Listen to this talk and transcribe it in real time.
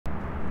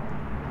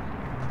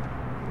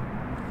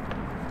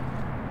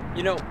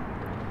You know,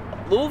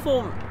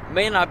 Louisville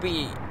may not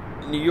be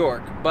New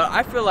York, but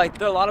I feel like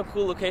there are a lot of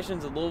cool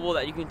locations in Louisville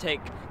that you can take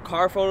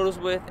car photos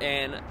with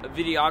and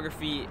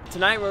videography.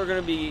 Tonight we're going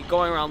to be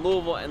going around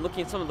Louisville and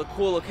looking at some of the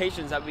cool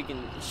locations that we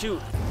can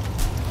shoot.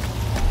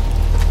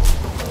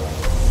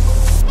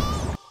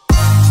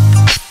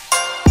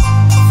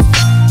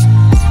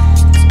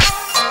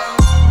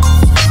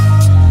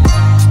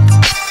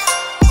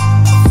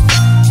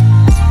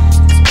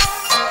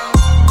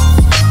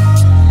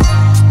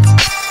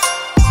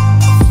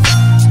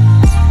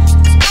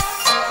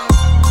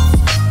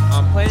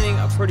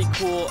 Pretty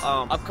cool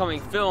upcoming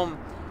film,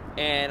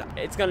 and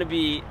it's gonna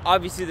be,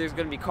 obviously there's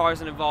gonna be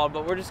cars involved,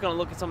 but we're just gonna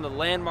look at some of the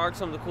landmarks,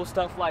 some of the cool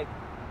stuff like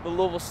the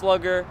Louisville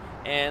Slugger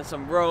and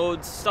some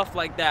roads, stuff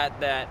like that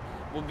that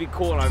will be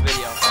cool in our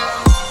video.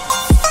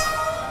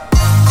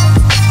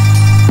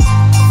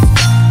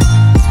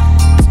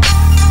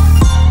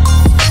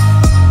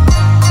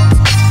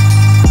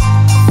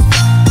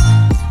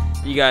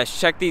 You guys,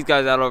 check these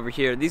guys out over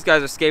here. These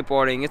guys are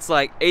skateboarding. It's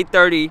like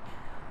 8:30,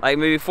 like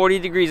maybe 40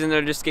 degrees, and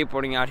they're just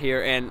skateboarding out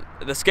here. And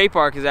the skate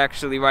park is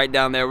actually right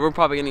down there. We're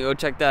probably gonna go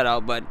check that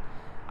out, but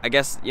I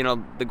guess, you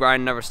know, the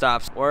grind never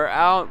stops. We're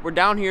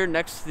down here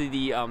next to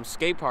the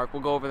skate park.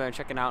 We'll go over there and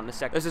check it out in a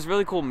sec. There's this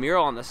really cool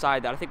mural on the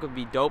side that I think would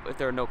be dope if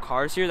there are no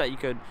cars here that you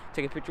could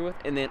take a picture with.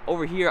 And then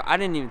over here, I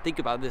didn't even think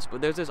about this,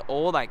 but there's this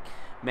old like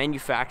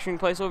manufacturing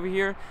place over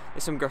here.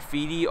 There's some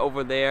graffiti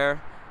over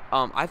there.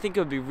 I think it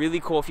would be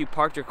really cool if you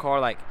parked your car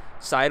like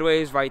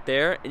sideways right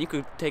there, and you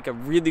could take a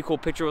really cool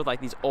picture with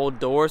like these old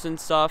doors and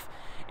stuff.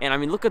 And I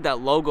mean, look at that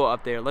logo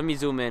up there. Let me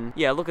zoom in.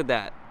 Yeah, look at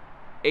that.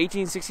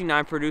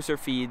 1869 producer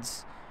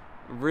feeds.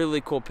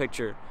 Really cool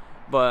picture.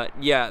 But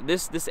yeah,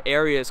 this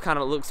area is kind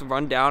of looks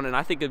run down, and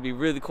I think it'd be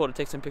really cool to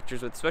take some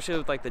pictures with, especially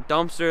with like the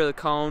dumpster, the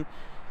cone,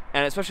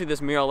 and especially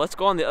this mural. Let's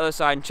go on the other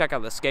side and check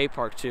out the skate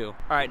park too.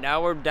 All right,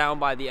 now we're down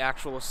by the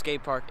actual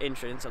skate park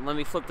entrance, and let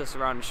me flip this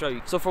around and show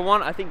you. So for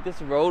one, I think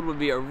this road would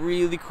be a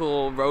really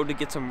cool road to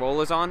get some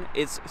rollers on.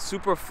 It's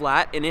super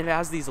flat, and it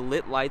has these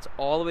lit lights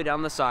all the way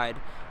down the side,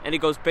 and it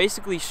goes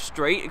basically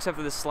straight except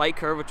for this slight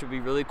curve, which would be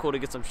really cool to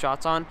get some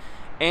shots on.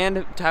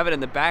 And to have it in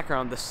the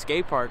background, the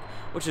skate park,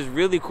 which is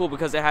really cool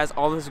because it has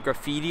all this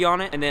graffiti on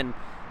it, and then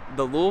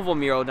the Louisville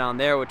mural down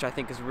there, which I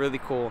think is really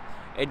cool.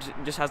 It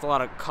just has a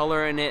lot of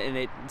color in it, and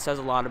it says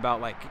a lot about,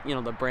 like, you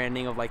know, the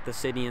branding of like the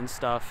city and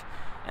stuff.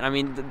 And I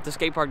mean, the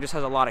skate park just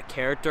has a lot of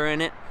character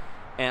in it,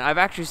 and I've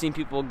actually seen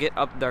people get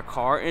up their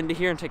car into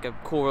here and take a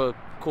cool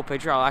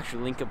picture. I'll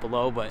actually link it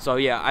below. But so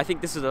yeah, I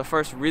think this is the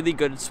first really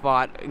good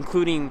spot,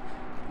 including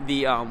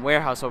the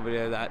warehouse over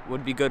there, that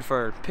would be good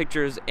for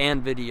pictures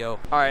and video.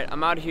 All right,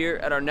 I'm out here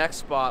at our next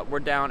spot. We're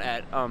down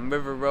at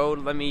River Road.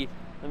 Let me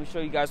show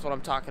you guys what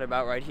I'm talking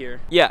about right here.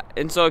 Yeah,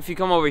 and so if you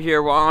come over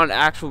here, we're on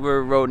actual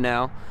River Road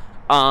now.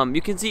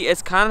 You can see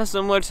it's kind of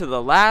similar to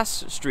the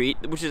last street,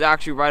 which is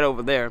actually right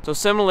over there. So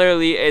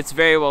similarly, it's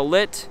very well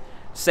lit,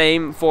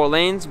 same 4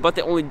 lanes, but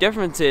the only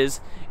difference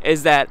is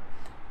that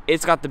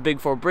it's got the Big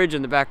 4 bridge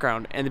in the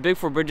background, and the Big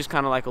 4 bridge is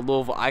kind of like a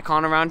Louisville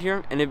icon around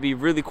here, and it'd be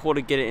really cool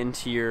to get it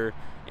into your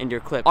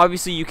clip.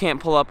 Obviously, you can't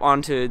pull up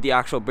onto the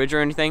actual bridge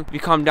or anything. If you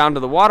come down to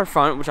the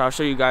waterfront, which I'll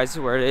show you guys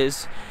where it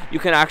is, you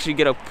can actually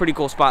get a pretty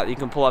cool spot that you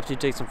can pull up to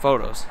take some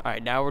photos. All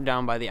right, now we're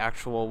down by the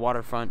actual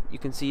waterfront. You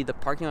can see the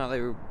parking lot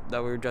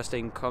that we were just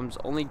in comes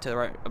only to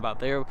right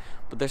about there,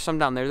 but there's some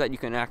down there that you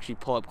can actually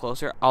pull up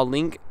closer. I'll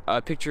link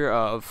a picture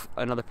of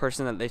another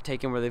person that they've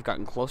taken where they've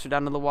gotten closer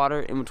down to the water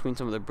in between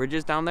some of the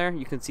bridges down there.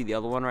 You can see the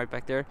other one right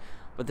back there,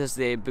 but this is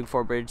the Big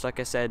 4 bridge. Like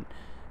I said,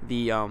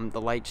 the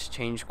lights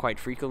change quite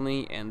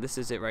frequently, and this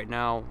is it right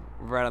now,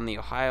 right on the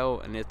Ohio,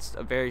 and it's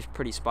a very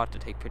pretty spot to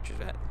take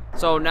pictures at.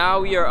 So now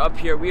we are up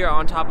here. We are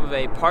on top of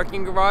a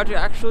parking garage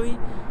actually.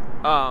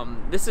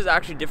 This is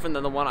actually different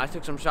than the one I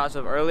took some shots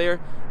of earlier,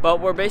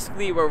 but we're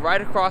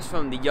right across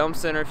from the Yum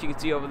Center, if you can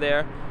see over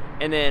there,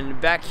 and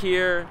then back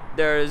here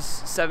there's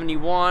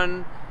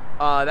 71,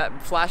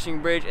 that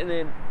flashing bridge, and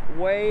then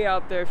way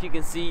out there, if you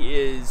can see,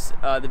 is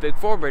the Big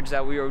 4 bridge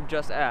that we were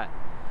just at.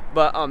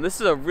 But this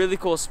is a really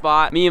cool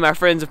spot. Me and my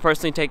friends have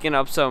personally taken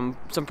up some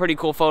pretty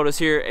cool photos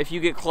here. If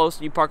you get close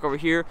and you park over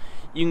here,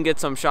 you can get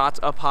some shots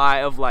up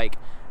high of like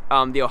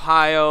the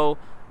Ohio,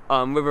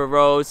 River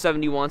Road,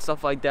 71,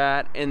 stuff like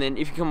that. And then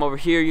if you come over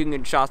here, you can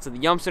get shots of the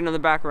Yum Center in the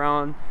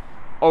background.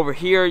 Over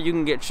here, you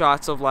can get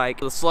shots of like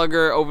the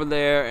Slugger over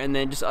there, and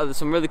then just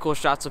some really cool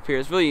shots up here.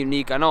 It's really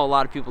unique. I know a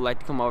lot of people like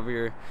to come over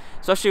here,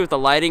 especially with the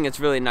lighting. It's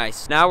really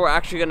nice. Now we're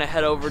actually gonna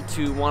head over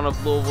to one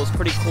of Louisville's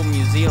pretty cool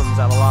museums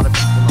that a lot of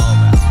people know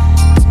about.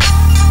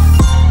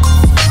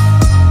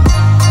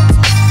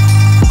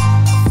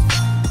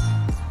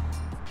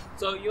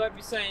 So you might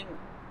be saying,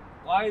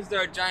 why is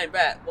there a giant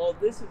bat? Well,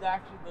 this is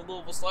actually the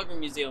Louisville Slugger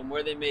Museum,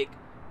 where they make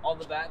all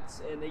the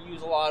bats, and they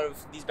use a lot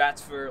of these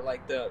bats for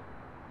like the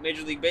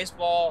Major League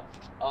Baseball,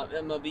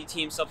 MLB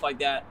teams, stuff like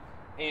that.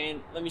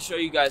 And let me show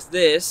you guys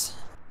this.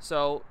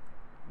 So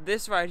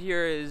this right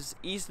here is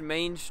East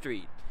Main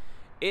Street.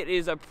 It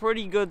is a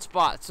pretty good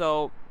spot.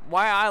 So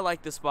why I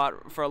like this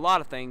spot for a lot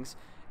of things.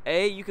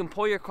 A, you can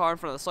pull your car in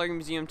front of the Slugger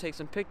Museum, take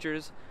some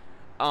pictures.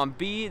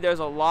 B, there's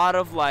a lot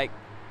of like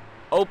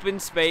open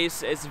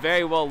space. It's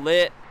very well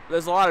lit.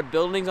 There's a lot of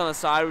buildings on the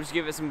side, which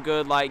give it some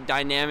good like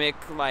dynamic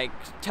like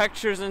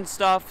textures and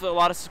stuff. A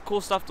lot of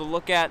cool stuff to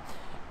look at,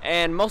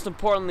 and most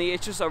importantly,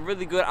 it's just a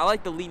really good. I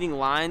like the leading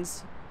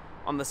lines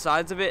on the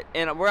sides of it,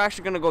 and we're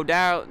actually gonna go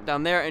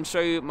down there and show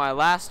you my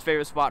last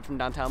favorite spot from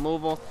downtown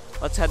Louisville.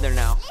 Let's head there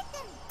now.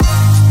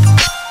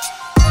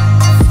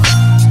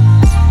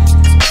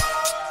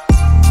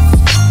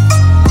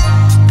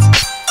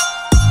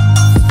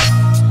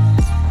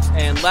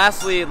 And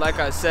lastly, like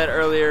I said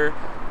earlier,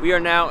 we are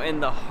now in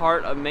the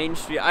heart of Main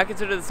Street. I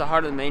consider this the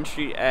heart of Main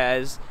Street,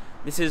 as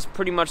this is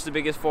pretty much the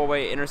biggest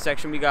four-way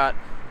intersection. We got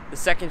the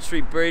 2nd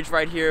Street Bridge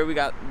right here. We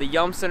got the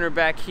Yum Center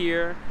back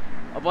here.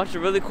 A bunch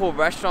of really cool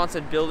restaurants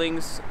and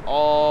buildings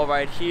all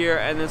right here,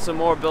 and then some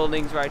more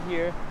buildings right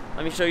here.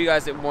 Let me show you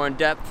guys it more in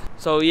depth.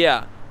 So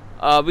yeah,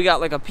 we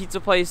got like a pizza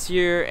place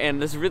here,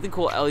 and there's really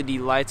cool LED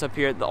lights up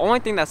here. The only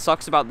thing that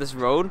sucks about this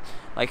road,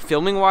 like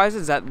filming wise,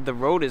 is that the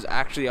road is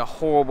actually a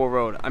horrible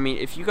road. I mean,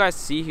 if you guys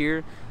see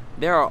here,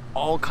 there are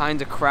all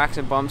kinds of cracks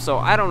and bumps, so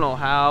I don't know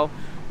how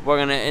we're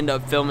gonna end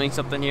up filming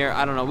something here.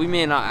 I don't know, we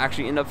may not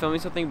actually end up filming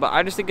something, but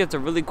I just think it's a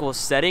really cool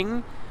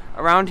setting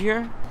around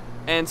here.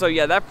 And so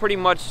yeah, that pretty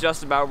much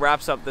just about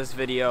wraps up this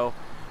video.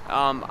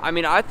 I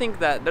mean, I think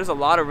that there's a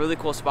lot of really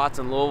cool spots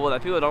in Louisville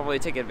that people don't really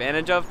take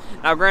advantage of.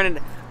 Now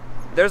granted,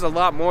 there's a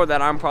lot more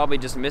that I'm probably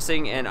just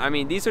missing, and I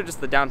mean, these are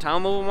just the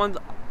downtown Louisville ones.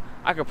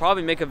 I could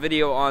probably make a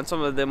video on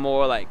some of the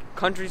more like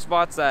country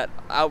spots that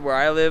out where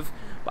I live,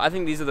 but I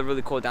think these are the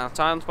really cool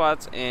downtown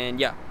spots. And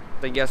yeah,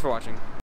 thank you guys for watching.